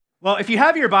Well, if you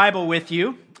have your Bible with you,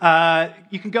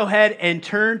 you can go ahead and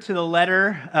turn to the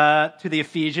letter to the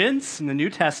Ephesians in the New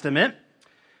Testament.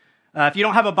 If you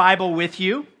don't have a Bible with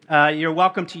you, you're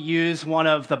welcome to use one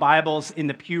of the Bibles in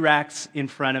the pew racks in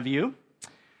front of you.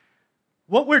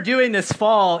 What we're doing this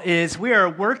fall is we are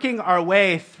working our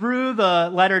way through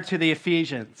the letter to the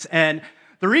Ephesians. And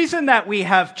the reason that we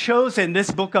have chosen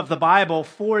this book of the Bible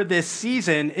for this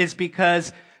season is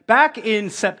because back in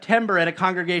September at a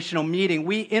congregational meeting,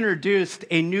 we introduced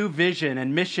a new vision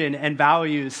and mission and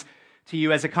values to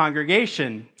you as a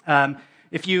congregation.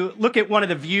 If you look at one of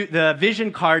the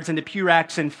vision cards in the pew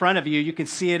racks in front of you, you can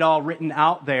see it all written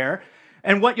out there.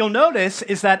 And what you'll notice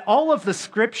is that all of the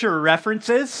scripture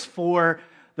references for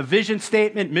the vision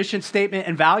statement, mission statement,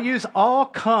 and values all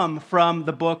come from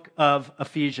the book of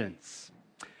Ephesians.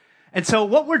 And so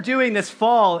what we're doing this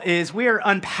fall is we are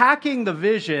unpacking the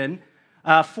vision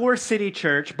for City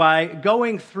Church by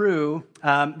going through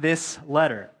this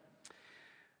letter.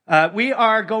 We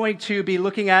are going to be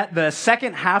looking at the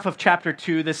second half of chapter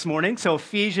 2 this morning, so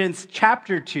Ephesians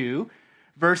chapter 2,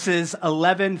 verses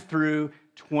 11 through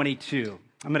 22.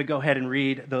 I'm going to go ahead and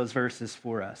read those verses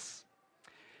for us.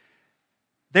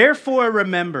 Therefore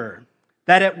remember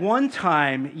that at one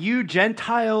time you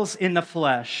Gentiles in the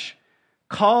flesh,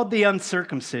 called the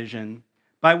uncircumcision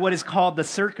by what is called the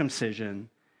circumcision,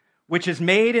 which is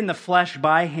made in the flesh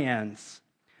by hands.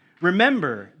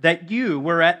 Remember that you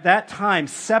were at that time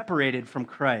separated from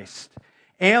Christ,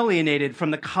 alienated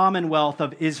from the commonwealth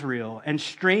of Israel, and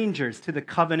strangers to the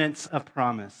covenants of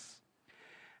promise,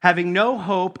 having no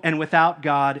hope and without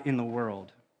God in the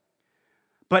world.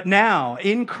 But now,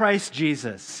 in Christ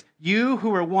Jesus, you who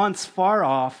were once far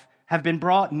off have been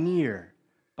brought near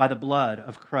by the blood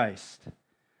of Christ.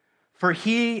 For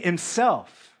he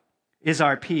himself is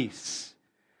our peace,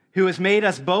 who has made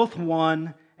us both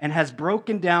one and has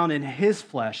broken down in his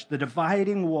flesh the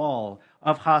dividing wall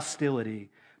of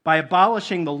hostility by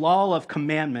abolishing the law of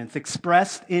commandments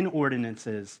expressed in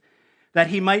ordinances, that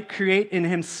he might create in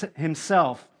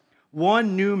himself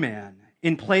one new man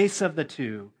in place of the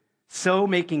two, so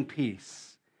making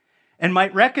peace, and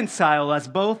might reconcile us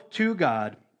both to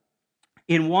God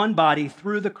in one body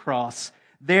through the cross,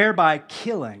 thereby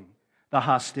killing the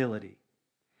hostility.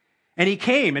 And he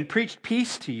came and preached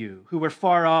peace to you who were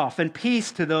far off, and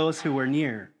peace to those who were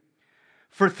near.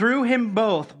 For through him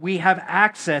both we have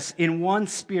access in one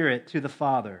spirit to the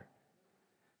Father.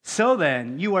 So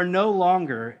then, you are no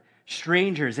longer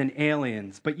strangers and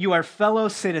aliens, but you are fellow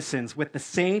citizens with the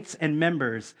saints and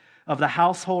members of the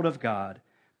household of God,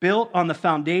 built on the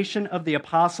foundation of the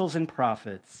apostles and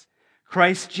prophets,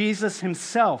 Christ Jesus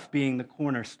himself being the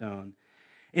cornerstone,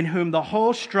 in whom the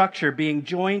whole structure being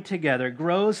joined together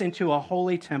grows into a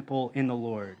holy temple in the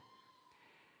Lord.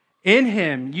 In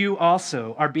him you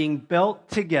also are being built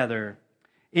together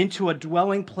into a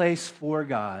dwelling place for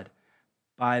God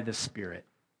by the Spirit.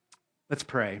 Let's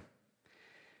pray.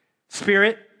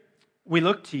 Spirit, we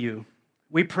look to you.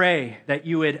 We pray that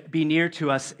you would be near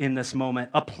to us in this moment.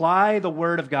 Apply the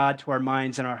word of God to our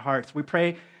minds and our hearts. We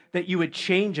pray that you would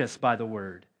change us by the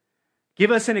word.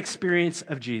 Give us an experience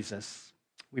of Jesus.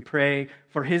 We pray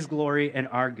for his glory and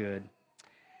our good.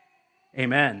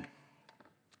 Amen.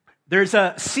 There's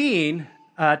a scene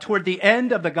toward the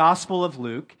end of the Gospel of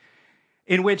Luke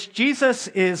in which Jesus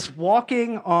is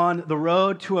walking on the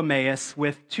road to Emmaus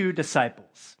with two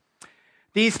disciples.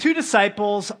 These two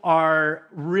disciples are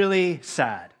really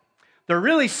sad. They're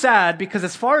really sad because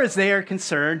as far as they are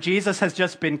concerned, Jesus has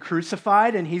just been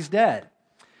crucified and he's dead.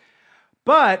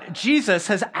 But Jesus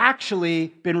has actually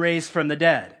been raised from the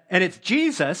dead. And it's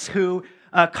Jesus who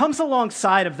comes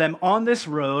alongside of them on this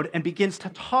road and begins to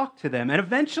talk to them. And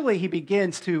eventually he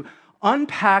begins to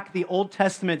unpack the Old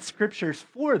Testament scriptures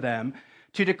for them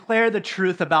to declare the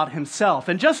truth about himself.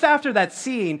 And just after that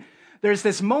scene, there's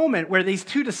this moment where these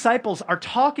two disciples are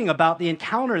talking about the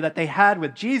encounter that they had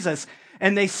with Jesus.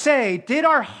 And they say, did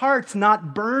our hearts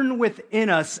not burn within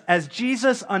us as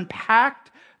Jesus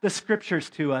unpacked the scriptures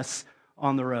to us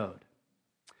on the road?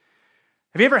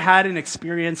 Have you ever had an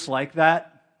experience like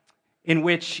that in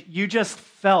which you just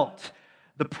felt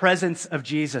the presence of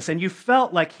Jesus and you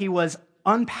felt like he was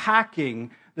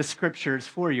unpacking the scriptures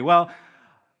for you? Well,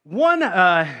 one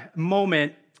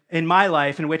moment in my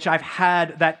life in which I've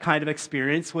had that kind of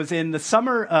experience was in the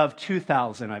summer of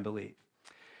 2000, I believe.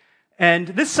 And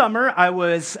this summer, I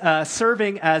was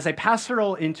serving as a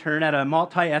pastoral intern at a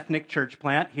multi-ethnic church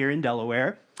plant here in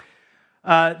Delaware.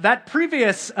 That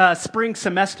previous spring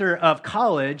semester of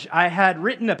college, I had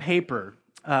written a paper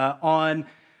on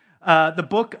the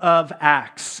book of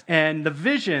Acts and the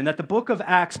vision that the book of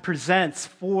Acts presents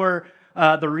for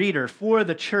the reader, for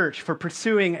the church, for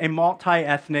pursuing a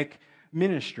multi-ethnic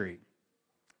ministry.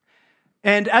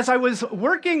 And as I was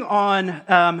working on,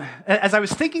 as I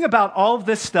was thinking about all of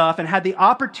this stuff and had the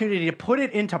opportunity to put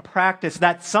it into practice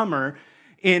that summer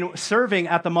in serving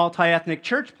at the multi-ethnic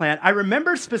church plant, I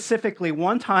remember specifically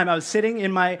one time I was sitting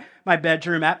in my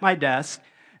bedroom at my desk,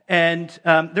 and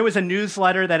there was a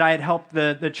newsletter that I had helped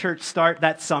the church start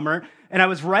that summer, and I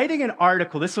was writing an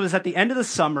article. This was at the end of the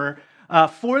summer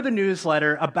for the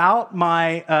newsletter about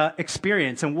my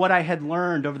experience and what I had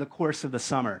learned over the course of the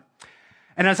summer.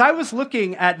 And as I was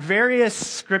looking at various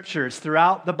scriptures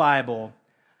throughout the Bible,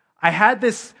 I had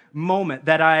this moment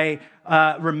that I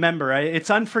remember. It's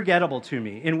unforgettable to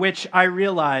me, in which I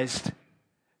realized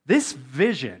this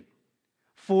vision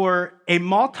for a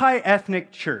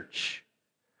multi-ethnic church,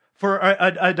 for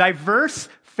a diverse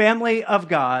family of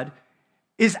God,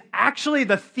 is actually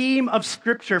the theme of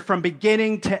Scripture from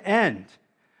beginning to end.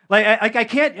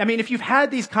 If you've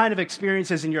had these kind of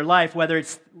experiences in your life, whether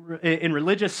it's in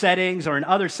religious settings or in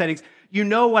other settings, you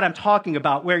know what I'm talking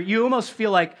about, where you almost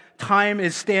feel like time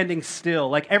is standing still,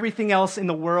 like everything else in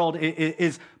the world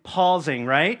is pausing,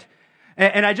 right?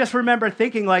 And I just remember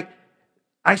thinking,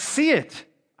 I see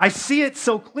it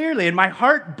so clearly, and my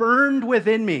heart burned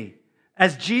within me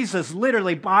as Jesus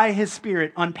literally, by his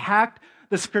Spirit, unpacked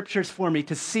the Scriptures for me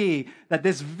to see that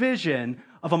this vision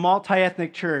of a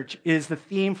multi-ethnic church is the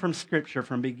theme from Scripture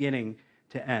from beginning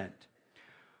to end.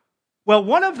 Well,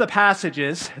 one of the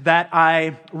passages that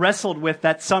I wrestled with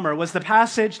that summer was the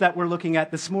passage that we're looking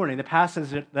at this morning, the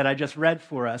passage that I just read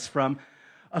for us from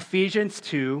Ephesians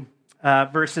 2,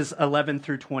 verses 11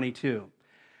 through 22.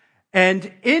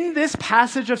 And in this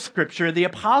passage of Scripture, the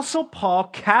Apostle Paul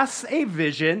casts a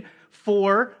vision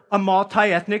for a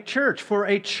multi-ethnic church, for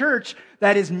a church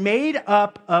that is made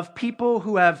up of people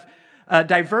who have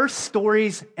diverse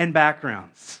stories and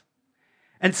backgrounds.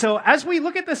 And so as we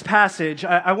look at this passage,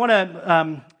 I want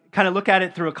to kind of look at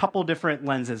it through a couple different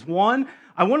lenses. One,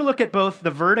 I want to look at both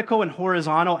the vertical and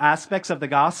horizontal aspects of the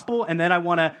gospel, and then I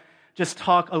want to just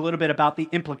talk a little bit about the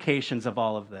implications of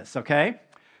all of this, okay?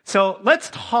 So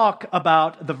let's talk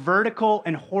about the vertical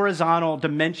and horizontal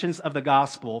dimensions of the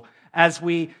gospel as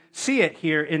we see it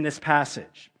here in this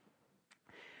passage.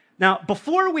 Now,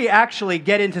 before we actually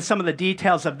get into some of the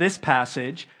details of this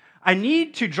passage, I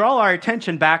need to draw our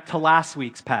attention back to last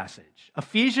week's passage,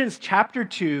 Ephesians chapter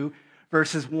 2,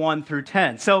 verses 1 through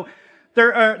 10. So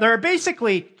there are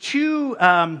basically two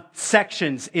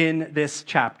sections in this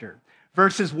chapter.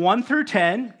 Verses 1 through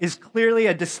 10 is clearly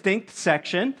a distinct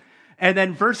section, and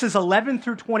then verses 11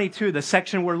 through 22, the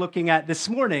section we're looking at this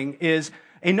morning, is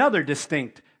another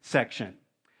distinct section.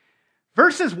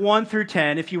 Verses 1 through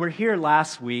 10, if you were here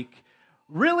last week,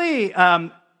 really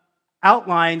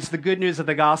outlines the good news of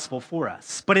the gospel for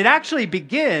us. But it actually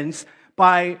begins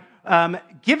by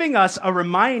giving us a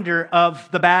reminder of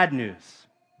the bad news,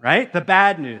 right? The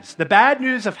bad news. The bad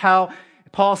news of how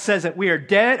Paul says that we are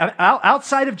dead,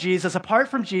 outside of Jesus, apart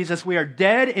from Jesus, we are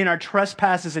dead in our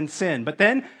trespasses and sin. But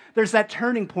then there's that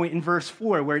turning point in verse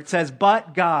 4 where it says,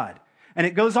 but God. And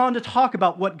it goes on to talk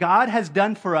about what God has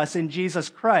done for us in Jesus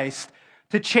Christ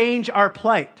to change our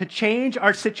plight, to change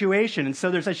our situation. And so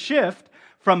there's a shift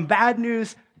from bad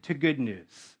news to good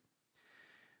news.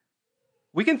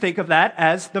 We can think of that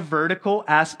as the vertical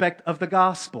aspect of the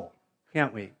gospel,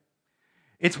 can't we?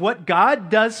 It's what God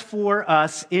does for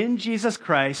us in Jesus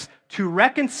Christ to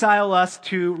reconcile us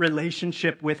to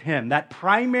relationship with him, that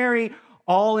primary,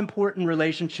 all-important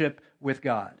relationship with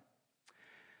God.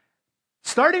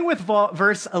 Starting with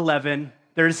verse 11,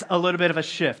 there's a little bit of a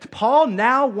shift. Paul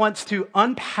now wants to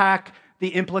unpack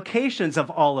the implications of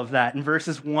all of that in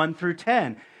verses 1 through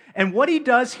 10. And what he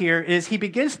does here is he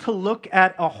begins to look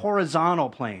at a horizontal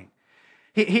plane.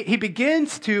 He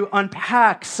begins to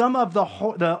unpack some of the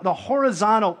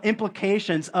horizontal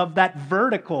implications of that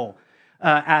vertical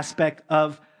aspect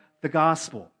of the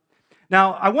gospel.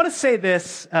 Now, I want to say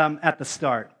this at the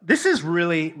start. This is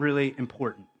really, really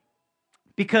important.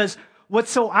 Because what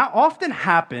so often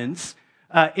happens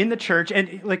in the church,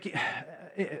 and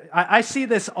I see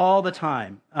this all the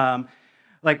time,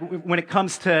 when it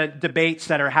comes to debates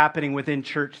that are happening within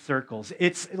church circles,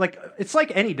 it's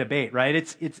like any debate, right?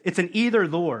 It's an either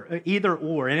or,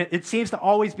 and it seems to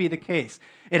always be the case.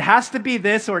 It has to be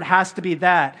this or it has to be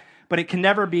that, but it can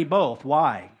never be both.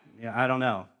 Why? Yeah, I don't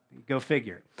know. Go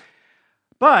figure.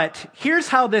 But here's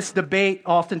how this debate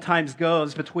oftentimes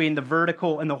goes between the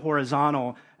vertical and the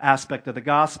horizontal aspect of the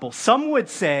gospel. Some would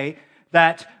say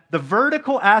that the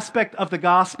vertical aspect of the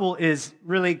gospel is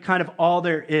really kind of all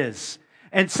there is.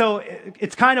 And so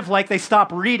it's kind of like they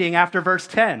stop reading after verse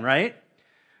 10, right?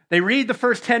 They read the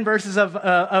first 10 verses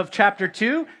of chapter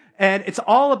 2, and it's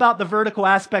all about the vertical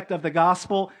aspect of the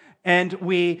gospel. And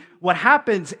what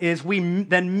happens is we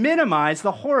then minimize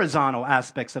the horizontal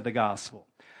aspects of the gospel.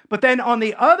 But then on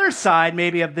the other side,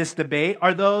 maybe, of this debate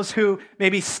are those who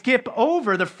maybe skip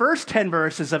over the first 10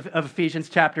 verses of Ephesians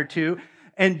chapter 2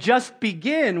 and just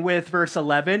begin with verse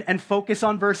 11 and focus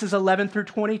on verses 11 through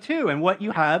 22. And what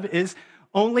you have is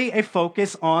only a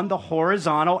focus on the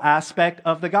horizontal aspect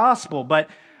of the gospel. But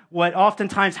what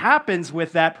oftentimes happens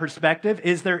with that perspective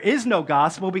is there is no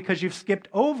gospel because you've skipped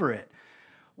over it.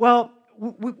 Well,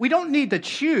 we don't need to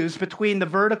choose between the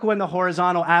vertical and the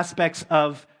horizontal aspects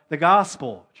of the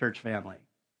gospel, church family.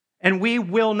 And we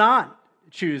will not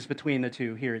choose between the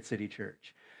two here at City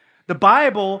Church. The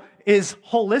Bible is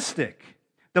holistic.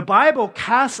 The Bible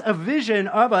casts a vision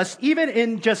of us, even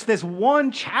in just this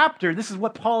one chapter. This is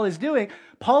what Paul is doing.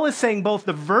 Paul is saying both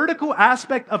the vertical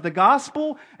aspect of the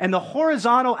gospel and the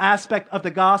horizontal aspect of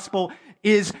the gospel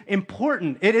is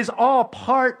important. It is all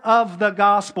part of the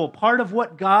gospel, part of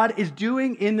what God is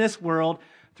doing in this world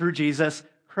through Jesus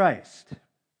Christ.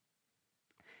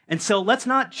 And so let's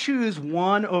not choose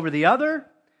one over the other,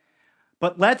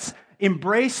 but let's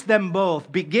embrace them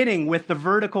both, beginning with the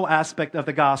vertical aspect of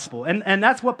the gospel. And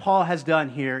that's what Paul has done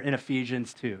here in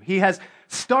Ephesians 2. He has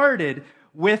started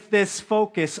with this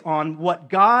focus on what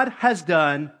God has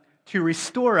done to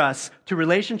restore us to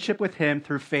relationship with him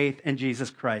through faith in Jesus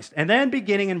Christ. And then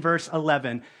beginning in verse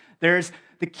 11, there's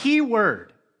the key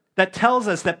word that tells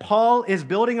us that Paul is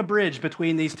building a bridge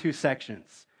between these two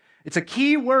sections. It's a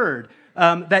key word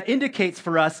that indicates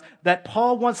for us that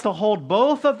Paul wants to hold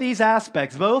both of these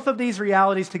aspects, both of these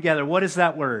realities together. What is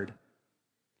that word?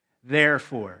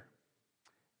 Therefore.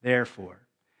 Therefore.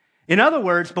 In other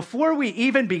words, before we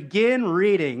even begin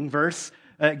reading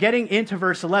getting into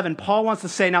verse 11, Paul wants to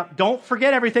say, now, don't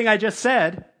forget everything I just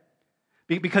said,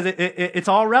 because it's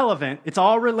all relevant. It's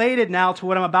all related now to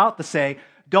what I'm about to say.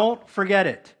 Don't forget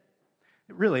it.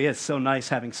 It really is so nice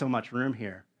having so much room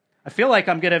here. I feel like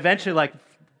I'm going to eventually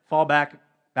fall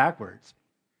backwards.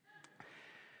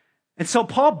 And so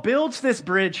Paul builds this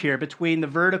bridge here between the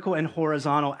vertical and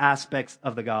horizontal aspects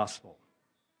of the gospel.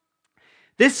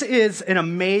 This is an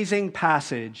amazing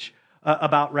passage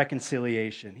about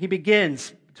reconciliation. He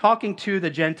begins talking to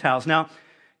the Gentiles. Now,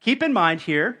 keep in mind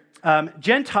here,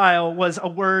 Gentile was a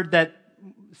word that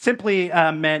simply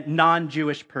meant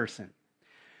non-Jewish person.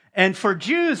 And for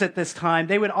Jews at this time,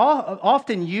 they would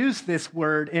often use this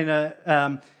word in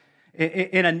a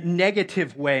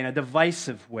negative way, in a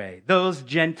divisive way. Those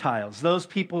Gentiles, those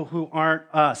people who aren't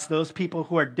us, those people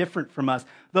who are different from us,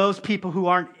 those people who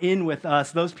aren't in with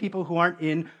us, those people who aren't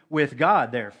in with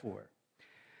God, therefore.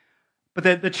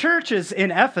 But the churches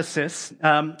in Ephesus,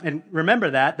 and remember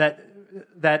that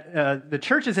the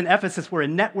churches in Ephesus were a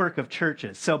network of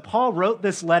churches. So Paul wrote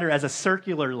this letter as a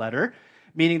circular letter,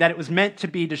 meaning that it was meant to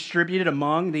be distributed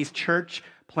among these church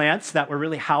plants that were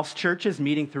really house churches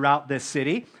meeting throughout this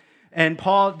city. And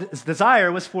Paul's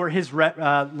desire was for his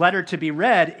letter to be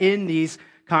read in these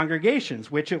congregations,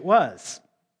 which it was.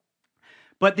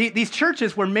 But these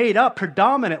churches were made up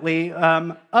predominantly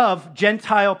of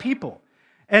Gentile people.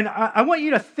 And I want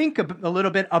you to think a little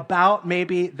bit about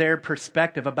maybe their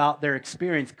perspective, about their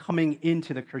experience coming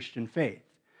into the Christian faith.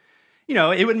 You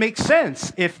know, it would make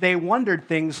sense if they wondered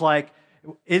things like,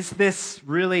 is this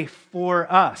really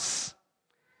for us?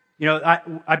 You know,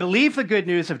 I believe the good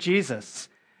news of Jesus.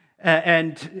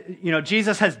 And, you know,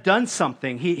 Jesus has done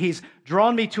something. He's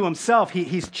drawn me to himself.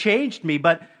 He's changed me.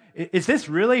 But is this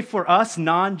really for us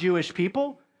non-Jewish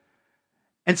people?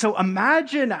 And so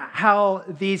imagine how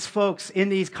these folks in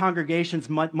these congregations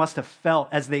must have felt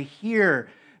as they hear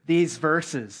these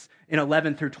verses in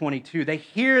 11 through 22. They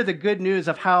hear the good news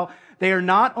of how they are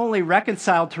not only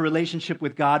reconciled to relationship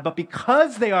with God, but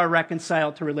because they are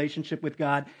reconciled to relationship with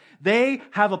God, they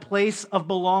have a place of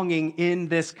belonging in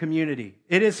this community.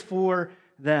 It is for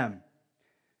them.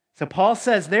 So Paul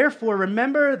says, therefore,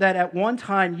 remember that at one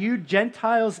time you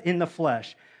Gentiles in the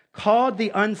flesh, called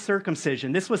the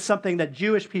uncircumcision. This was something that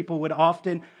Jewish people would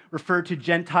often refer to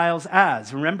Gentiles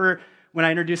as. Remember when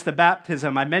I introduced the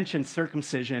baptism, I mentioned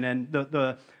circumcision and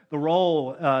the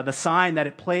role, the sign that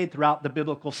it played throughout the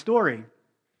biblical story.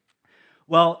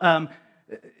 Well,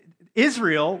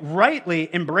 Israel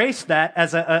rightly embraced that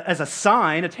as a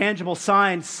sign, a tangible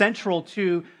sign central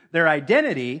to their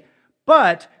identity,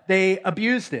 but they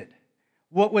abused it.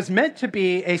 What was meant to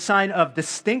be a sign of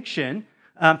distinction,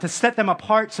 to set them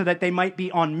apart so that they might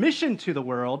be on mission to the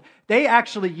world, they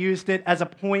actually used it as a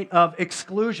point of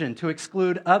exclusion, to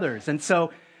exclude others. And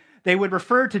so they would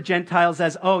refer to Gentiles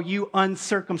as, oh, you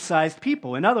uncircumcised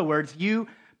people. In other words, you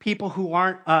people who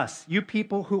aren't us, you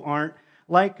people who aren't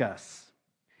like us.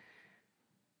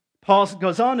 Paul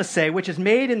goes on to say, which is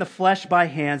made in the flesh by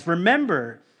hands.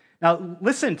 Remember, now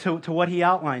listen to what he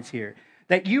outlines here,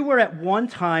 that you were at one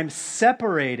time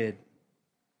separated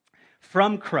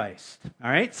from Christ.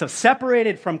 All right, so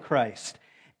separated from Christ,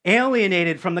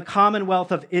 alienated from the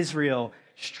commonwealth of Israel,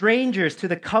 strangers to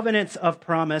the covenants of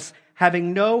promise,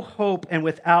 having no hope and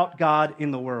without God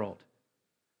in the world.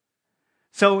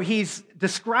 So he's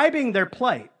describing their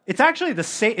plight. It's actually the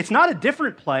same, it's not a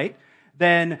different plight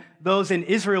than those in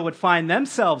Israel would find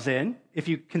themselves in, if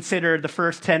you consider the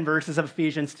first 10 verses of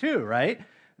Ephesians 2, right?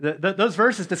 Those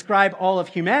verses describe all of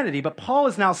humanity, but Paul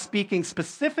is now speaking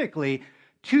specifically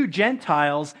to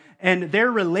Gentiles and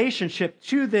their relationship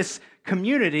to this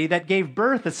community that gave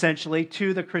birth, essentially,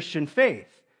 to the Christian faith.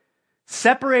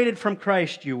 Separated from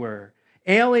Christ you were,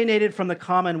 alienated from the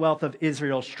commonwealth of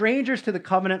Israel, strangers to the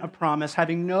covenant of promise,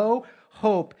 having no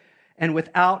hope and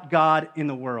without God in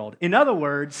the world. In other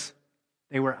words,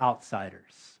 they were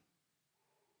outsiders.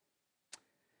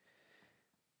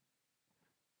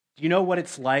 Do you know what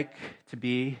it's like to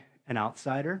be an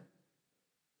outsider?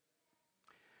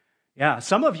 Yeah,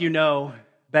 some of you know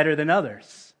better than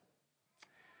others.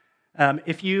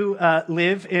 If you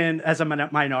live as a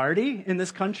minority in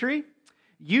this country,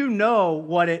 you know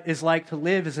what it is like to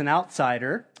live as an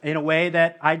outsider in a way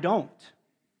that I don't,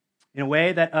 in a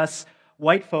way that us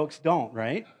white folks don't,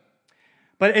 right?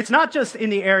 But it's not just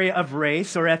in the area of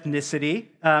race or ethnicity.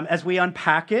 As we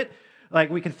unpack it, like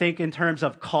we can think in terms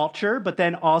of culture, but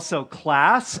then also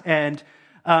class, and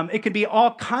it could be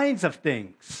all kinds of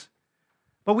things.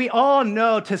 But we all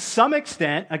know to some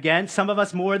extent, again, some of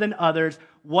us more than others,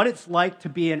 what it's like to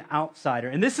be an outsider.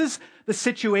 And this is the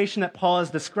situation that Paul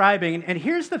is describing. And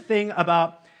here's the thing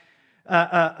about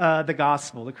the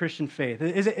gospel, the Christian faith.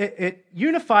 It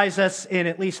unifies us in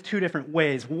at least two different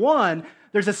ways. One,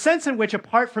 there's a sense in which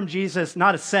apart from Jesus,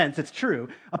 not a sense, it's true,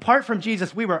 apart from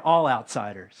Jesus, we were all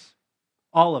outsiders.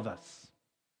 All of us.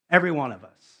 Every one of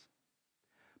us.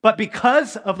 But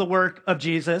because of the work of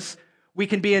Jesus, we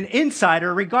can be an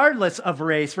insider regardless of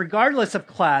race, regardless of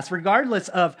class, regardless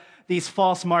of these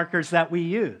false markers that we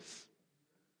use.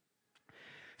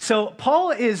 So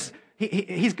Paul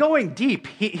he's going deep.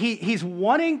 He's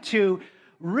wanting to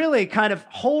really kind of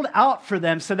hold out for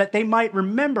them so that they might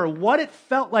remember what it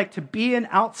felt like to be an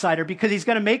outsider, because he's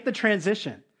going to make the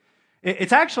transition.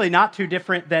 It's actually not too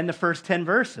different than the first 10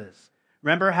 verses.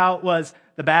 Remember how it was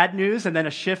the bad news and then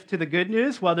a shift to the good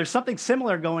news? Well, there's something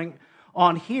similar going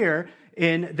on here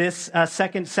in this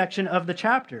second section of the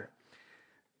chapter.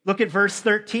 Look at verse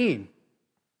 13.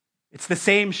 It's the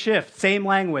same shift, same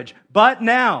language. But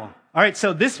now. All right,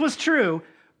 so this was true,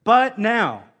 but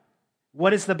now.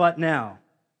 What is the but now?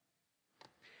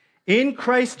 In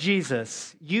Christ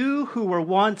Jesus, you who were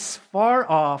once far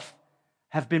off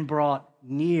have been brought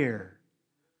near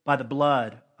by the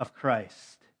blood of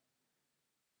Christ.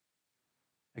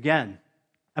 Again,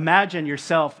 imagine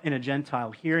yourself as a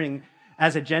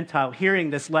Gentile hearing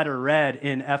this letter read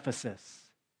in Ephesus.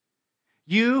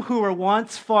 You who were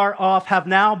once far off have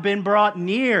now been brought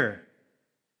near.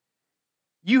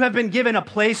 You have been given a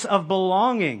place of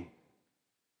belonging.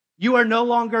 You are no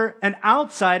longer an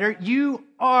outsider. You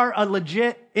are a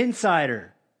legit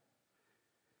insider.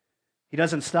 He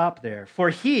doesn't stop there.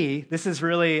 This is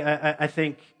really, I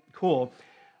think, cool.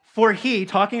 For he,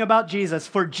 talking about Jesus,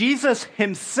 for Jesus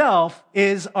himself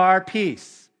is our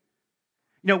peace.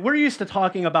 You know, we're used to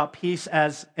talking about peace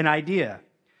as an idea,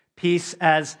 peace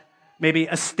as maybe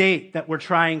a state that we're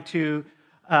trying to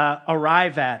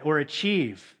arrive at or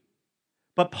achieve.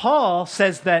 But Paul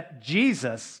says that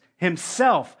Jesus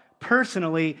himself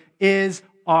personally is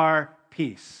our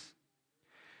peace.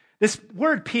 This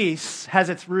word peace has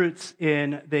its roots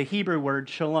in the Hebrew word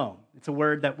shalom. It's a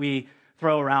word that we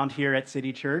throw around here at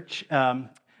City Church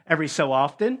every so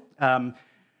often.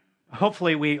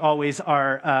 Hopefully we always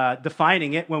are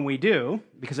defining it when we do,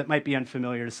 because it might be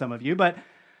unfamiliar to some of you. But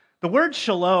the word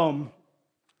shalom,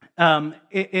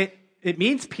 it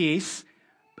means peace.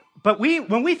 But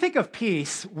when we think of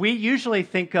peace, we usually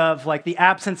think of like the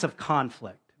absence of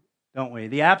conflict, don't we?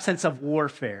 The absence of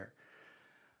warfare.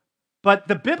 But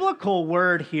the biblical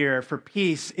word here for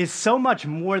peace is so much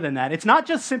more than that. It's not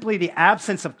just simply the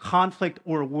absence of conflict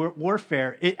or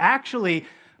warfare. It actually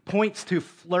points to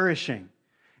flourishing.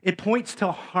 It points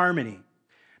to harmony.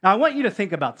 Now, I want you to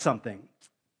think about something.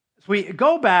 As we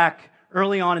go back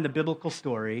early on in the biblical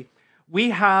story,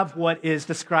 we have what is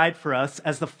described for us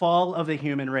as the fall of the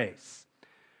human race.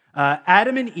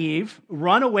 Adam and Eve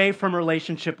run away from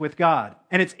relationship with God.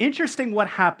 And it's interesting what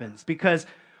happens, because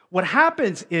what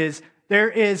happens is there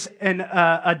is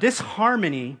a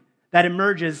disharmony that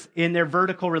emerges in their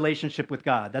vertical relationship with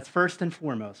God. That's first and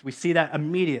foremost. We see that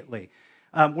immediately.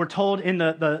 We're told in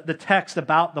the text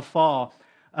about the fall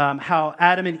how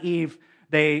Adam and Eve,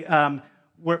 they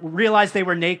realized they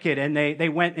were naked and they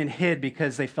went and hid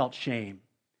because they felt shame.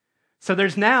 So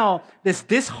there's now this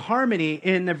disharmony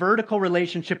in the vertical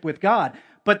relationship with God.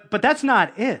 But that's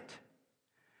not it.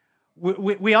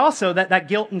 We also, that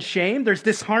guilt and shame, there's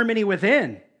disharmony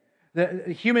within.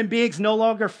 The human beings no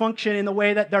longer function in the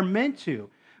way that they're meant to.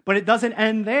 But it doesn't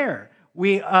end there.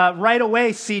 We right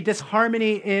away see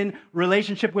disharmony in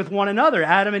relationship with one another.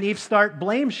 Adam and Eve start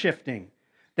blame shifting.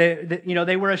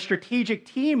 They were a strategic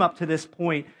team up to this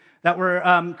point that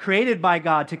were created by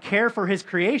God to care for his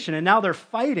creation. And now they're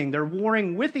fighting. They're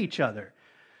warring with each other.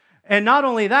 And not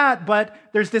only that, but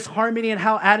there's disharmony in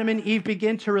how Adam and Eve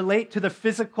begin to relate to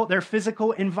their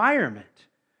physical environment.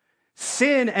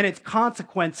 Sin and its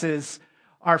consequences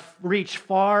reach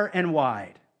far and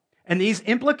wide. And these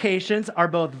implications are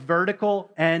both vertical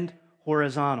and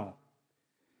horizontal.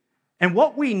 And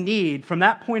what we need from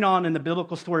that point on in the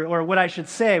biblical story, or what I should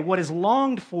say, what is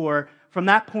longed for from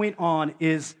that point on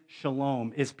is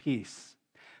shalom, is peace.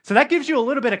 So that gives you a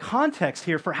little bit of context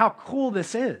here for how cool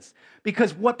this is.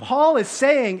 Because what Paul is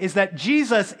saying is that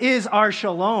Jesus is our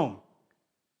shalom.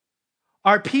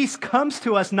 Our peace comes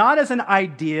to us not as an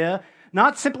idea,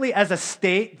 not simply as a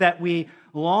state that we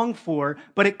long for,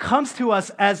 but it comes to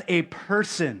us as a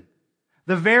person.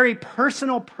 The very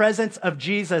personal presence of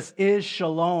Jesus is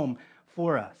shalom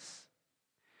for us.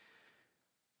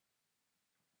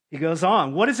 He goes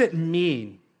on, what does it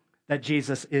mean that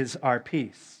Jesus is our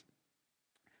peace?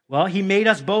 Well, he made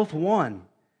us both one,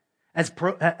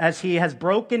 as he has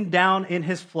broken down in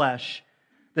his flesh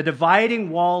the dividing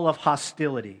wall of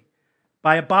hostility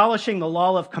by abolishing the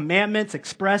law of commandments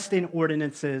expressed in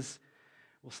ordinances.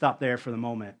 We'll stop there for the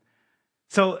moment.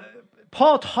 So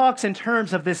Paul talks in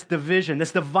terms of this division,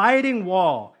 this dividing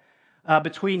wall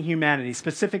between humanity,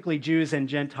 specifically Jews and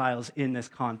Gentiles in this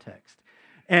context.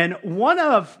 And one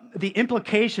of the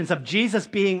implications of Jesus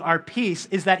being our peace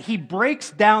is that he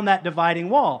breaks down that dividing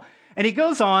wall. And he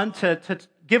goes on to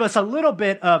give us a little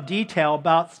bit of detail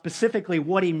about specifically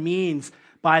what he means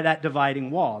by that dividing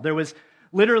wall. There was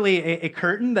literally a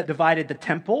curtain that divided the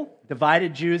temple,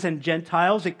 divided Jews and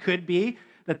Gentiles. It could be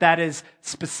that is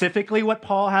specifically what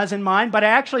Paul has in mind, but I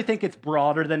actually think it's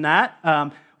broader than that.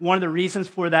 One of the reasons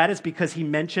for that is because he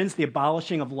mentions the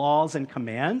abolishing of laws and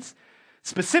commands.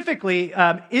 Specifically,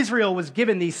 Israel was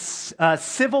given these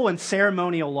civil and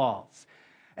ceremonial laws.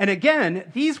 And again,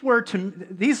 these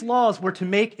laws were to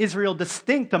make Israel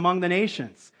distinct among the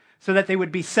nations so that they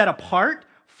would be set apart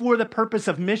for the purpose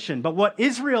of mission. But what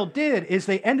Israel did is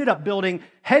they ended up building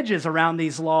hedges around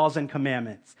these laws and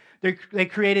commandments. They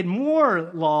created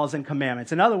more laws and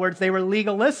commandments. In other words, they were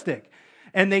legalistic.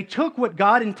 And they took what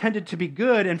God intended to be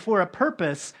good and for a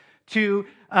purpose to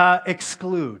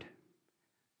exclude.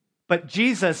 But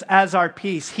Jesus, as our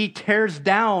peace, he tears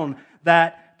down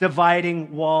that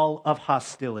dividing wall of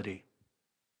hostility.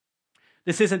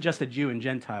 This isn't just a Jew and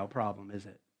Gentile problem, is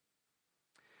it?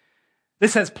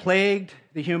 This has plagued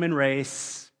the human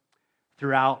race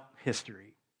throughout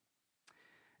history.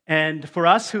 And for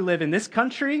us who live in this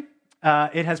country,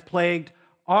 it has plagued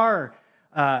our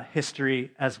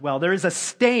history as well. There is a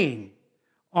stain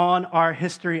on our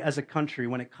history as a country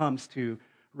when it comes to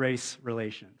race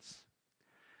relations.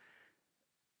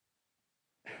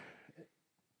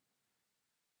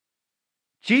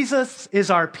 Jesus is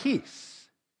our peace.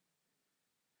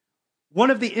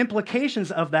 One of the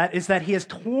implications of that is that he has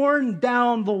torn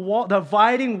down the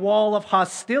dividing wall of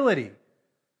hostility.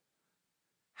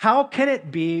 How can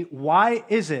it be? Why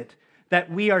is it that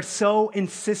we are so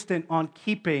insistent on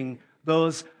keeping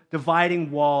those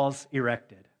dividing walls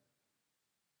erected?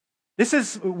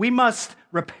 We must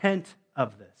repent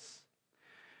of this.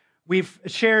 We've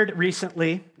shared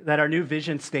recently that our new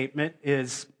vision statement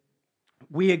is,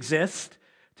 we exist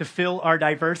to fill our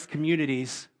diverse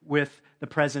communities with the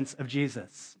presence of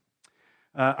Jesus.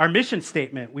 Our mission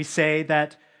statement, we say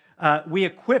that we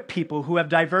equip people who have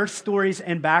diverse stories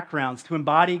and backgrounds to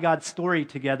embody God's story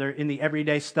together in the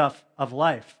everyday stuff of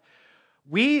life.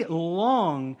 We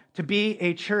long to be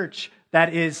a church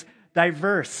that is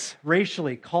diverse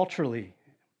racially, culturally.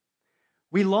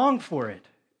 We long for it.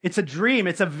 It's a dream.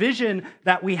 It's a vision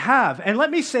that we have. And let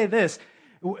me say this.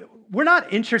 We're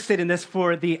not interested in this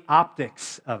for the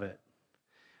optics of it.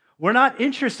 We're not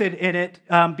interested in it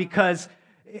because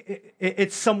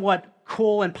it's somewhat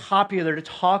cool and popular to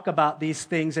talk about these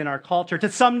things in our culture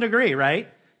to some degree, right?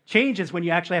 Changes when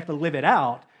you actually have to live it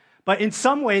out. But in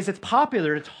some ways, it's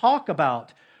popular to talk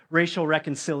about racial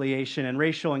reconciliation and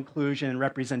racial inclusion and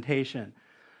representation.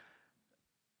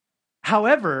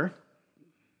 However,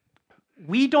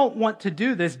 we don't want to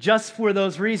do this just for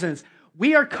those reasons.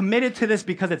 We are committed to this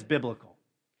because it's biblical.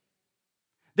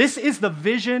 This is the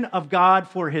vision of God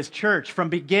for his church from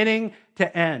beginning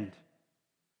to end.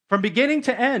 From beginning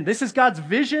to end, this is God's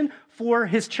vision for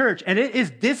his church, and it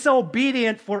is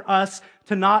disobedient for us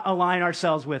to not align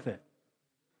ourselves with it.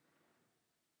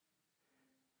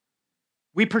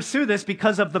 We pursue this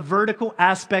because of the vertical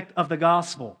aspect of the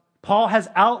gospel. Paul has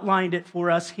outlined it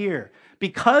for us here.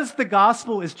 Because the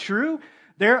gospel is true,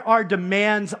 there are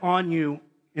demands on you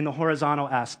in the horizontal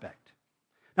aspect.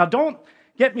 Now, don't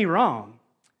get me wrong.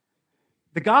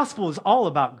 The gospel is all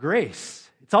about grace.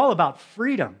 It's all about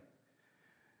freedom.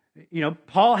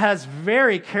 Paul has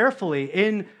very carefully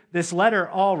in this letter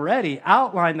already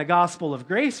outlined the gospel of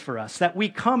grace for us, that we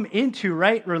come into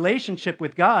right relationship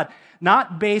with God,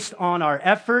 not based on our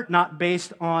effort, not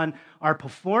based on our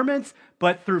performance,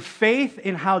 but through faith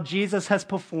in how Jesus has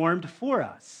performed for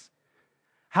us.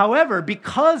 However,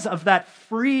 because of that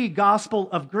free gospel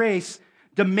of grace,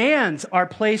 demands are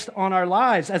placed on our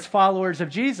lives as followers of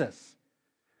Jesus.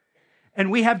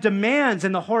 And we have demands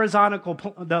in the horizontal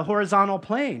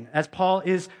plane, as Paul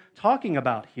is talking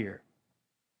about here.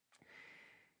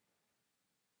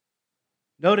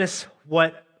 Notice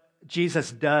what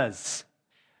Jesus does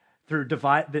through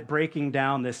breaking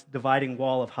down this dividing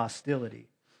wall of hostility.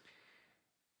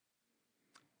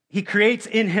 He creates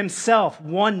in himself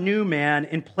one new man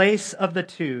in place of the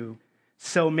two,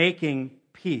 so making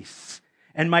peace,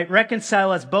 and might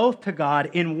reconcile us both to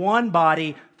God in one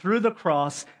body through the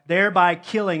cross, thereby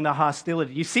killing the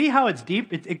hostility. You see how it's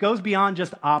deep? It goes beyond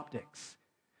just optics.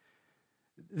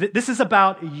 This is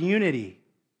about unity.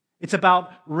 It's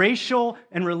about racial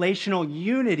and relational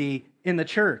unity in the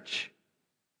church.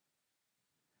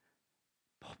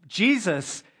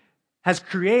 Jesus has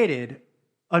created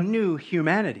a new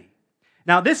humanity.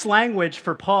 Now, this language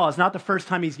for Paul is not the first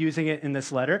time he's using it in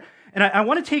this letter. And I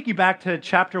want to take you back to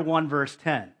chapter 1, verse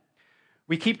 10.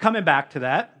 We keep coming back to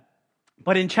that.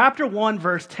 But in chapter 1,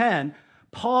 verse 10,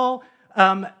 Paul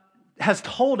has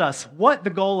told us what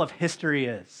the goal of history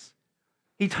is.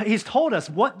 He's told us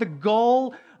what the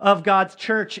goal of God's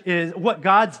church is, what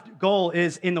God's goal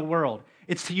is in the world.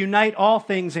 It's to unite all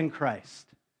things in Christ.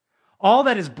 All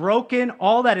that is broken,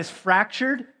 all that is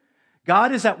fractured,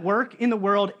 God is at work in the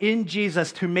world in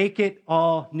Jesus to make it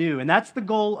all new. And that's the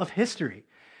goal of history.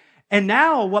 And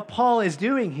now what Paul is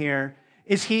doing here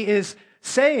is he is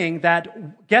saying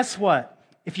that, guess what?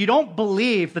 If you don't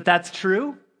believe that that's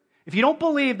true, if you don't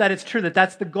believe that it's true, that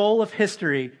that's the goal of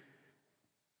history,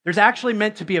 there's actually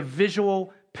meant to be a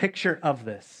visual picture of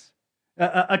this,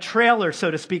 a trailer,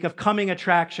 so to speak, of coming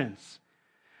attractions.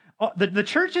 The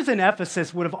churches in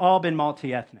Ephesus would have all been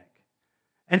multi-ethnic.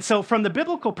 And so from the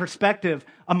biblical perspective,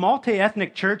 a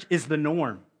multi-ethnic church is the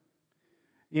norm.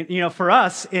 For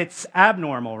us, it's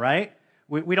abnormal, right?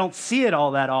 We don't see it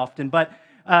all that often, but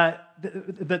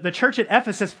the church at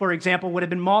Ephesus, for example, would have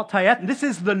been multi-ethnic. This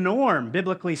is the norm,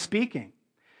 biblically speaking.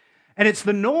 And it's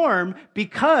the norm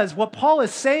because what Paul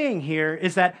is saying here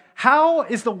is that how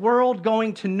is the world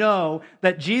going to know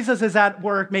that Jesus is at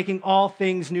work making all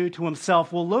things new to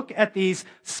himself? We'll look at these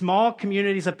small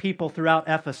communities of people throughout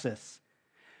Ephesus.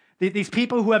 These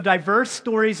people who have diverse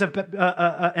stories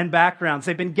and backgrounds.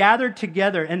 They've been gathered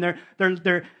together and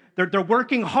they're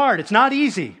working hard. It's not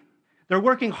easy. They're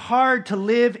working hard to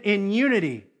live in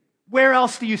unity. Where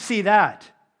else do you see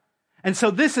that? And so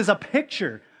this is a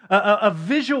picture, a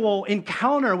visual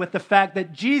encounter with the fact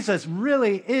that Jesus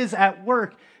really is at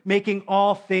work making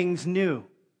all things new.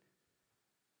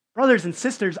 Brothers and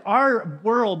sisters, our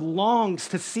world longs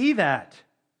to see that.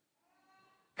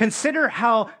 Consider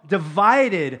how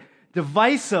divided,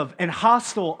 divisive, and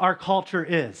hostile our culture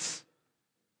is.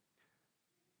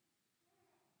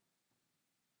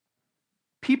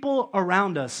 People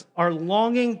around us are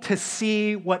longing to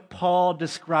see what Paul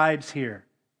describes here.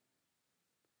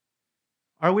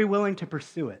 Are we willing to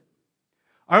pursue it?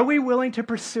 Are we willing to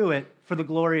pursue it for the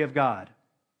glory of God?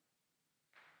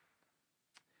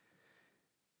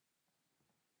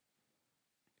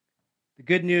 The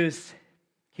good news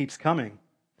keeps coming.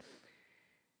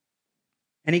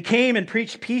 And he came and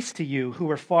preached peace to you who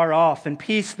were far off, and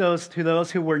peace to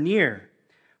those who were near.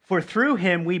 For through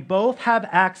him we both have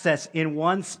access in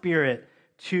one Spirit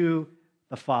to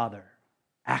the Father.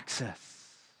 Access.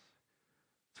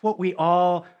 It's what we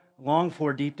all long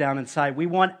for deep down inside. We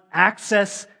want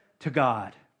access to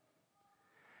God.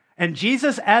 And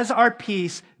Jesus, as our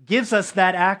peace, gives us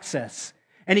that access.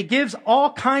 And he gives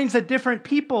all kinds of different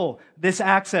people this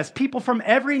access. People from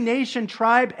every nation,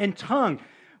 tribe, and tongue.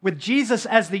 with Jesus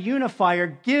as the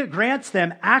unifier, grants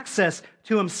them access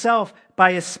to himself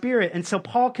by his Spirit. And so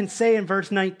Paul can say in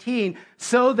verse 19,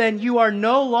 so then you are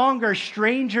no longer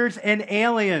strangers and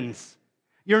aliens.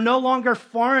 You're no longer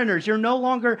foreigners. You're no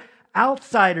longer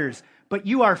outsiders, but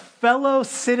you are fellow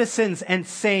citizens and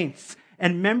saints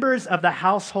and members of the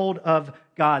household of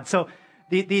God. So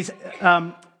these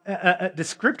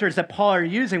descriptors that Paul are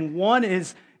using, one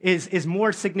is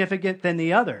more significant than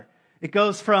the other. It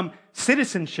goes from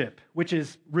citizenship, which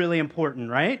is really important,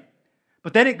 right?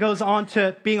 But then it goes on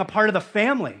to being a part of the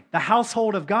family, the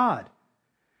household of God.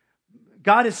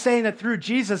 God is saying that through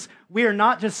Jesus, we are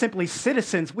not just simply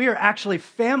citizens, we are actually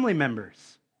family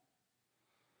members.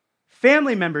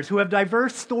 Family members who have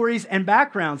diverse stories and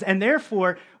backgrounds. And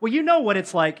therefore, well, you know what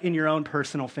it's like in your own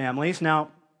personal families. Now,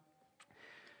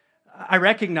 I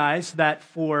recognize that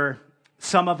for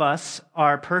some of us,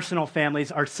 our personal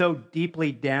families are so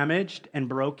deeply damaged and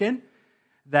broken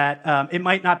that it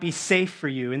might not be safe for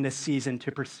you in this season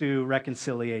to pursue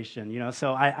reconciliation.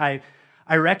 So I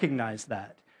recognize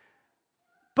that.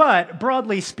 But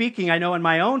broadly speaking, I know in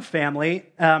my own family,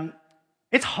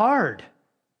 it's hard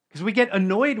because we get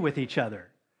annoyed with each other.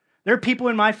 There are people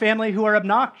in my family who are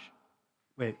obnoxious.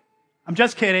 Wait, I'm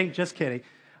just kidding.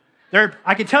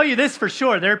 I can tell you this for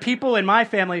sure. There are people in my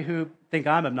family who think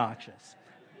I'm obnoxious.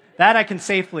 That I can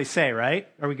safely say, right?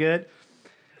 Are we good?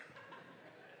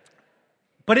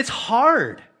 But it's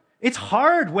hard. It's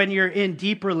hard when you're in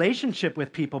deep relationship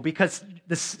with people because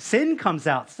the sin comes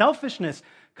out, selfishness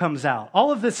comes out,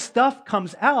 all of this stuff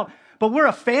comes out, but we're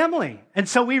a family. And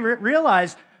so we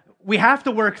realize we have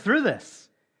to work through this.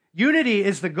 Unity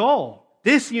is the goal.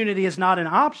 Disunity is not an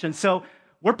option. So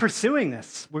we're pursuing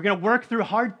this. We're going to work through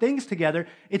hard things together.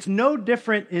 It's no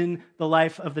different in the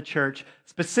life of the church,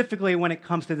 specifically when it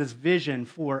comes to this vision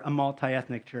for a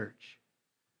multi-ethnic church.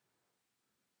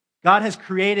 God has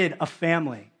created a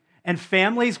family, and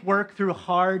families work through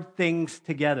hard things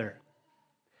together.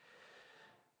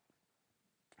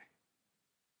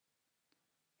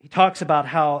 He talks about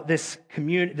how this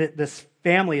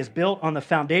family is built on the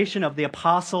foundation of the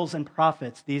apostles and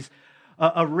prophets, these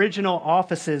original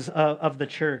offices of the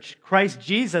church, Christ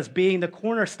Jesus being the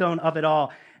cornerstone of it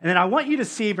all. And then I want you to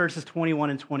see verses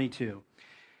 21 and 22.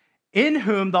 In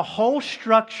whom the whole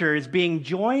structure is being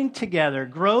joined together,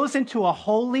 grows into a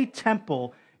holy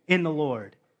temple in the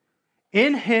Lord.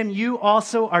 In him you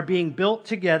also are being built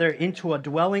together into a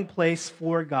dwelling place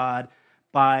for God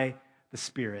by the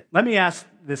Spirit. Let me ask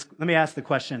the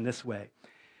question this way.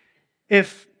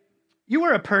 If you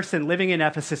were a person living in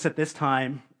Ephesus at this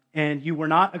time and you were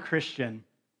not a Christian,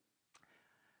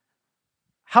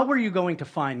 how were you going to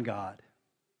find God?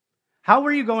 How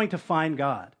were you going to find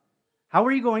God? How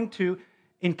are you going to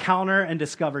encounter and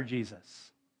discover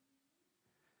Jesus?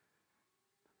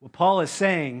 What Paul is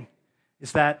saying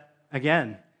is that,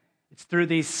 again, it's through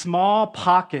these small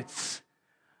pockets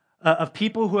of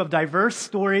people who have diverse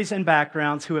stories and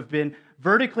backgrounds, who have been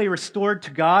vertically restored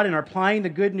to God and are applying the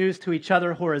good news to each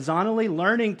other horizontally,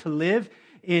 learning to live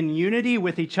in unity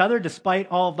with each other despite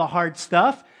all of the hard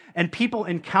stuff. And people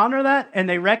encounter that and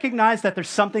they recognize that there's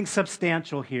something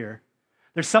substantial here.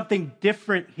 There's something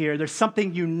different here. There's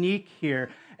something unique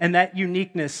here. And that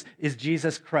uniqueness is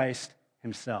Jesus Christ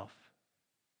himself.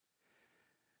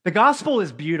 The gospel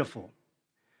is beautiful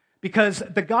because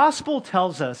the gospel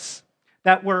tells us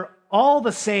that we're all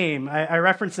the same. I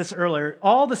referenced this earlier,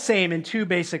 all the same in two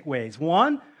basic ways.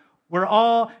 One, we're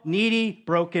all needy,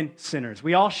 broken sinners.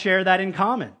 We all share that in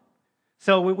common.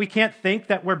 So we can't think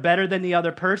that we're better than the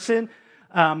other person.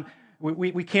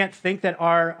 We can't think that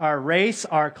our race,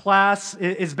 our class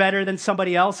is better than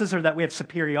somebody else's or that we have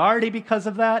superiority because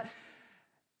of that.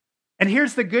 And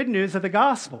here's the good news of the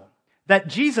gospel, that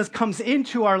Jesus comes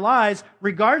into our lives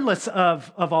regardless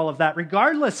of all of that,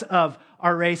 regardless of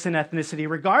our race and ethnicity,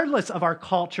 regardless of our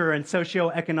culture and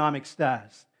socioeconomic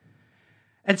status.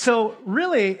 And so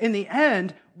really, in the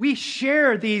end, we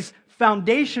share these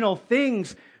foundational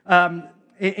things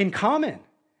in common.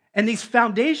 And these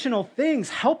foundational things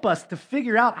help us to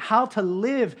figure out how to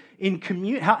live in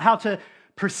community, how to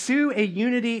pursue a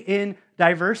unity in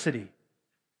diversity.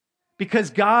 Because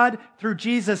God, through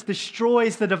Jesus,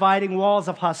 destroys the dividing walls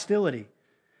of hostility.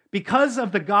 Because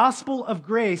of the gospel of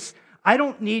grace, I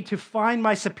don't need to find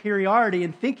my superiority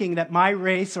in thinking that my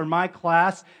race or my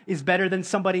class is better than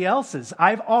somebody else's.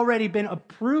 I've already been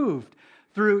approved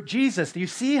through Jesus. Do you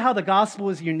see how the gospel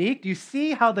is unique? Do you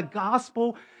see how the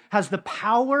gospel has the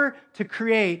power to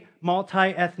create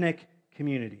multi-ethnic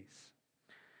communities?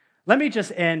 Let me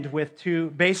just end with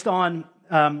based on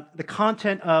the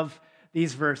content of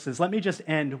these verses, let me just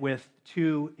end with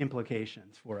two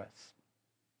implications for us.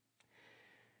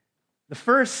 The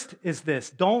first is this: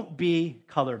 don't be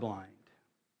colorblind.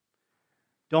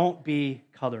 Don't be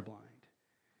colorblind.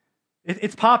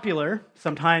 It's popular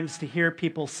sometimes to hear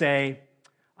people say,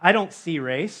 I don't see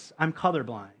race, I'm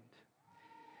colorblind.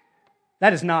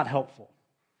 That is not helpful.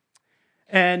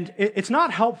 And it's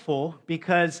not helpful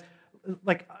because,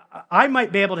 I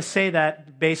might be able to say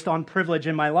that based on privilege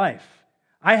in my life.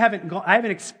 I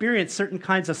haven't experienced certain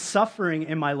kinds of suffering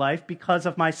in my life because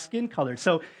of my skin color.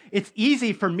 So it's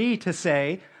easy for me to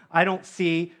say, I don't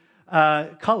see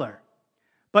color.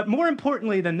 But more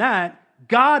importantly than that,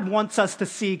 God wants us to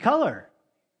see color.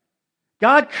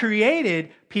 God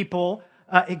created people,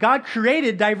 God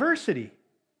created diversity.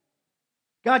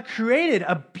 God created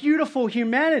a beautiful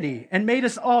humanity and made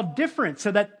us all different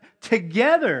so that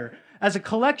together, as a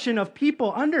collection of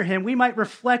people under him, we might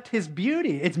reflect his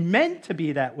beauty. It's meant to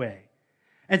be that way.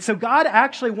 And so God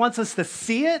actually wants us to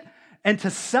see it and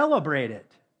to celebrate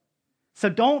it. So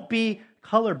don't be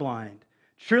colorblind.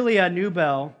 Trillia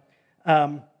Newbell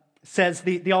says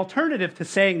the alternative to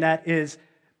saying that is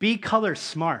be color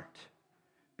smart.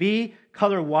 Be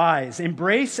color wise.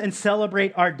 Embrace and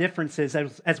celebrate our differences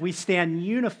as we stand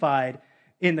unified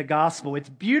in the gospel. It's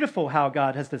beautiful how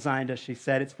God has designed us, she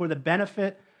said. It's for the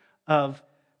benefit of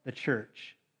the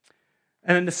church.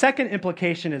 And then the second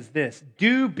implication is this: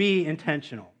 do be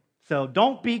intentional. So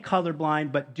don't be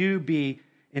colorblind, but do be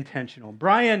intentional.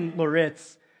 Brian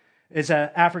Loritz is an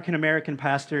African-American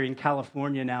pastor in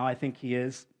California now, I think he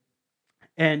is.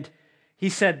 And he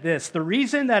said this: the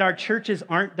reason that our churches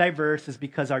aren't diverse is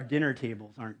because our dinner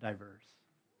tables aren't diverse.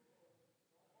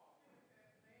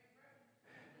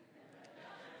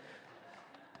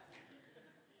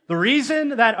 The reason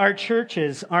that our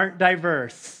churches aren't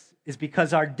diverse is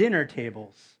because our dinner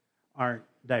tables aren't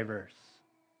diverse.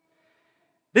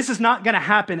 This is not going to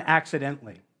happen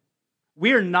accidentally.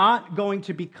 We are not going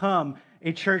to become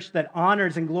a church that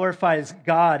honors and glorifies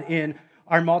God in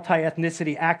our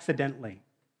multi-ethnicity accidentally.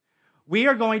 We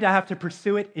are going to have to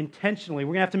pursue it intentionally.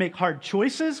 We're going to have to make hard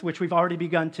choices, which we've already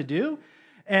begun to do.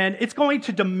 And it's going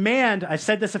to demand, I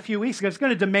said this a few weeks ago, it's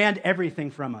going to demand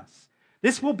everything from us.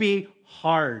 This will be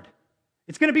hard.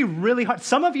 It's going to be really hard.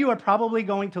 Some of you are probably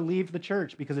going to leave the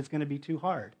church because it's going to be too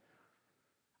hard.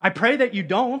 I pray that you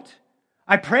don't.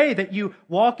 I pray that you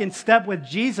walk in step with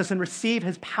Jesus and receive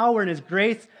his power and his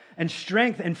grace and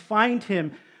strength and find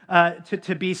him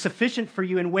to be sufficient for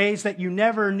you in ways that you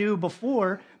never knew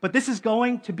before. But this is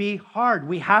going to be hard.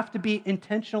 We have to be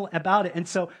intentional about it. And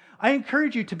so I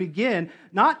encourage you to begin,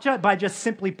 not by just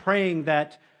simply praying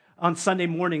that on Sunday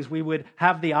mornings we would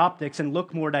have the optics and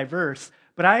look more diverse,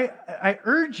 but I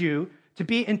urge you to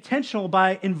be intentional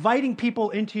by inviting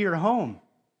people into your home,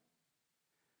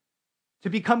 to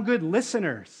become good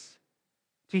listeners,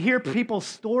 to hear people's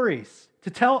stories, to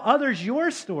tell others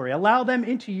your story. Allow them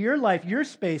into your life, your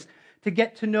space, to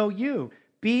get to know you.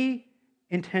 Be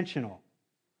intentional.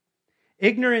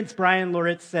 Ignorance, Brian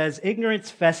Loritz says, ignorance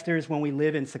festers when we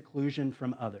live in seclusion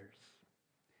from others.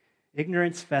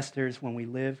 Ignorance festers when we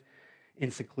live in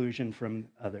seclusion from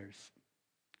others.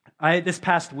 This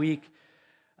past week,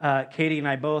 Katie and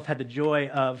I both had the joy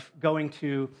of going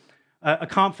to a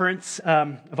conference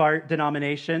of our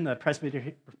denomination, the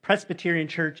Presbyterian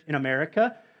Church in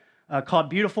America, called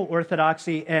Beautiful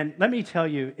Orthodoxy. And let me tell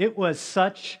you, it was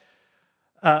such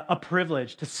a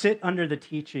privilege to sit under the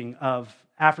teaching of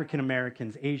African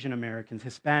Americans, Asian Americans,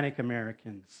 Hispanic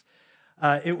Americans.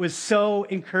 It was so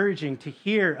encouraging to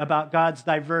hear about God's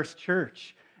diverse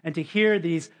church and to hear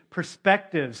these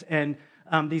perspectives and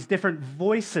these different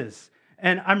voices.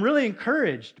 And I'm really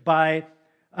encouraged by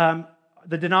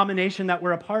the denomination that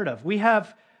we're a part of. We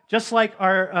have, just like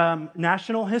our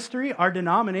national history, our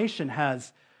denomination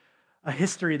has a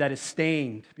history that is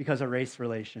stained because of race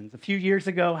relations. A few years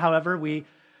ago, however, we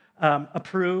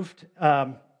approved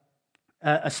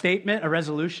a statement, a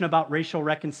resolution about racial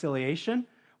reconciliation,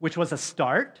 which was a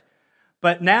start.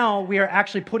 But now we are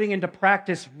actually putting into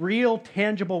practice real,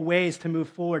 tangible ways to move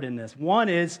forward in this. One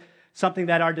is something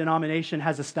that our denomination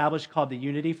has established called the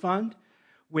Unity Fund,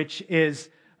 which is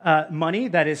money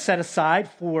that is set aside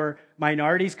for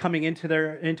minorities coming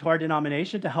into our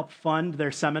denomination to help fund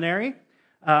their seminary.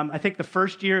 I think the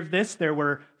first year of this, there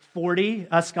were 40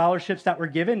 scholarships that were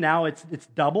given. Now it's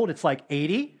doubled. It's like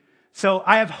 80. So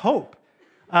I have hope.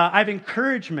 I have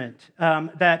encouragement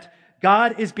that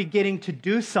God is beginning to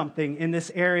do something in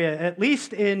this area, at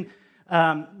least in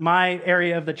my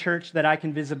area of the church that I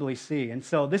can visibly see. And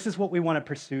so this is what we want to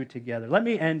pursue together. Let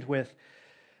me end with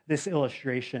this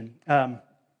illustration.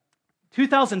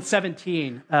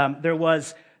 2017, there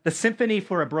was the Symphony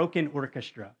for a Broken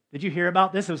Orchestra. Did you hear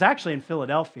about this? It was actually in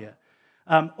Philadelphia.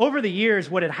 Over the years,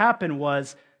 what had happened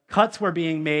was cuts were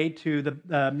being made to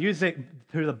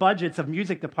the budgets of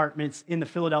music departments in the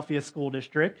Philadelphia school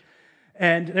district.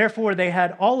 And therefore, they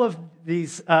had all of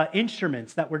these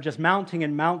instruments that were just mounting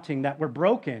and mounting that were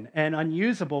broken and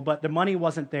unusable, but the money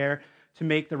wasn't there to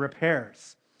make the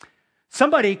repairs.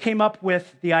 Somebody came up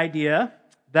with the idea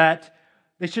that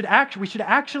we should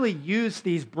actually use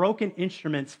these broken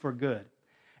instruments for good.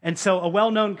 And so a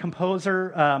well-known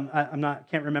composer,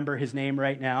 can't remember his name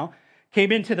right now,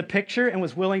 came into the picture and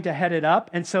was willing to head it up.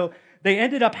 And so they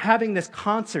ended up having this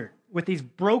concert with these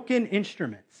broken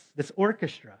instruments, this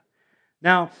orchestra.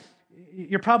 Now,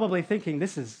 you're probably thinking,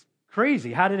 this is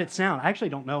crazy. How did it sound? I actually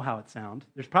don't know how it sounded.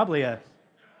 There's probably a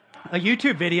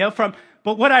YouTube video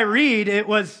but what I read, it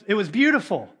was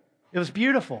beautiful. It was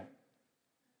beautiful.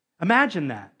 Imagine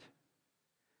that.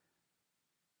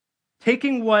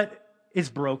 Taking what is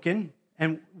broken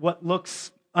and what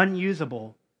looks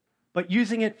unusable, but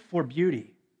using it for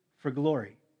beauty, for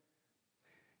glory.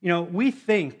 We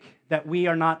think that we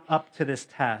are not up to this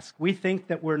task. We think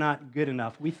that we're not good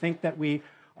enough. We think that we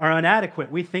are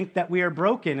inadequate. We think that we are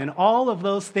broken, and all of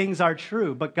those things are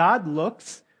true. But God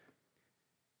looks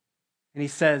and he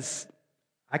says,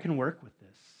 I can work with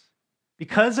this.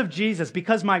 Because of Jesus,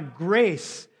 because my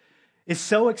grace is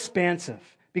so expansive,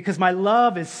 because my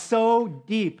love is so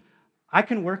deep, I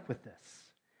can work with this.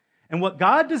 And what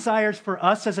God desires for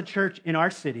us as a church in our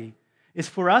city is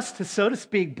for us to, so to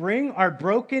speak, bring our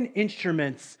broken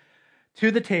instruments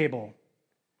to the table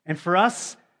and for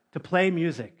us to play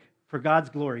music for God's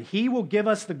glory. He will give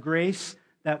us the grace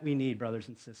that we need, brothers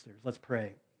and sisters. Let's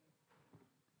pray.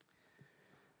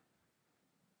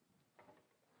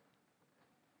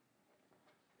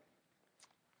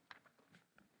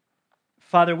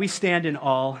 Father, we stand in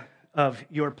awe of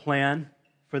your plan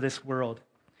for this world,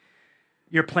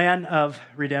 your plan of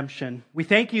redemption. We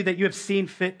thank you that you have seen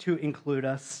fit to include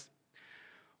us.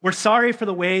 We're sorry for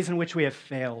the ways in which we have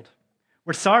failed.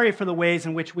 We're sorry for the ways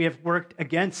in which we have worked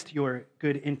against your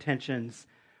good intentions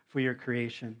for your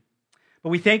creation.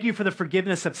 But we thank you for the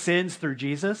forgiveness of sins through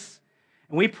Jesus.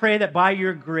 And we pray that by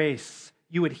your grace,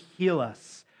 you would heal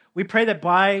us. We pray that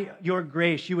by your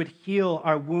grace, you would heal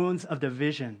our wounds of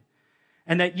division.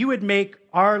 And that you would make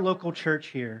our local church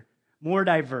here more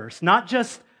diverse, not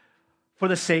just for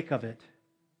the sake of it,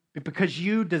 but because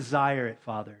you desire it,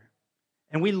 Father.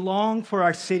 And we long for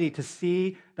our city to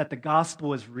see that the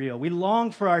gospel is real. We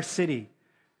long for our city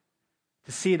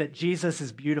to see that Jesus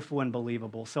is beautiful and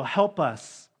believable. So help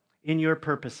us in your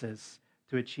purposes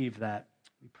to achieve that.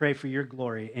 We pray for your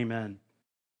glory. Amen.